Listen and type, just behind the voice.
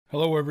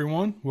Hello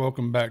everyone,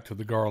 welcome back to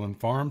the Garland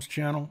Farms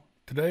channel.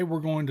 Today we're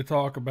going to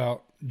talk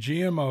about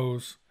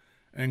GMOs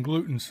and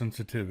gluten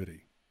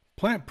sensitivity.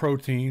 Plant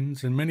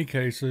proteins in many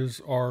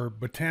cases are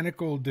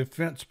botanical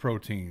defense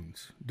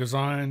proteins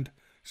designed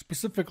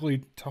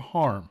specifically to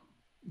harm.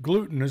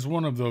 Gluten is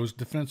one of those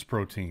defense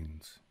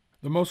proteins.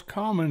 The most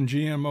common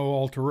GMO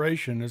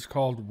alteration is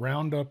called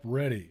Roundup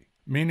Ready,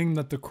 meaning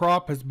that the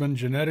crop has been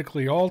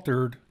genetically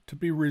altered to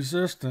be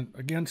resistant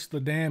against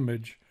the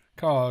damage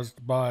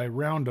caused by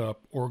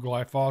Roundup or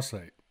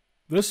glyphosate.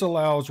 This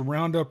allows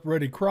Roundup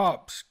Ready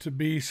crops to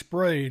be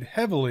sprayed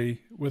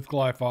heavily with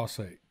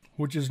glyphosate,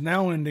 which is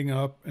now ending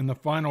up in the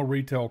final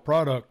retail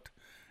product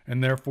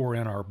and therefore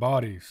in our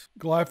bodies.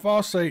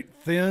 Glyphosate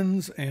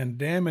thins and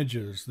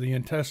damages the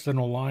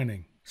intestinal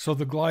lining, so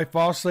the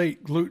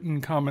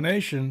glyphosate-gluten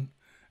combination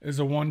is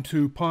a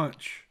 1-2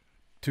 punch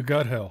to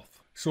gut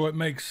health. So it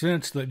makes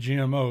sense that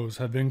GMOs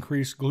have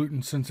increased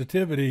gluten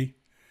sensitivity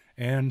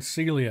and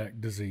celiac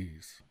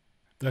disease.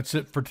 That's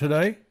it for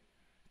today.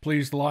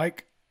 Please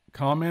like,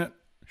 comment,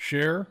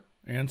 share,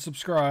 and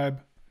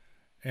subscribe,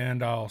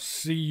 and I'll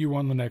see you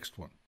on the next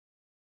one.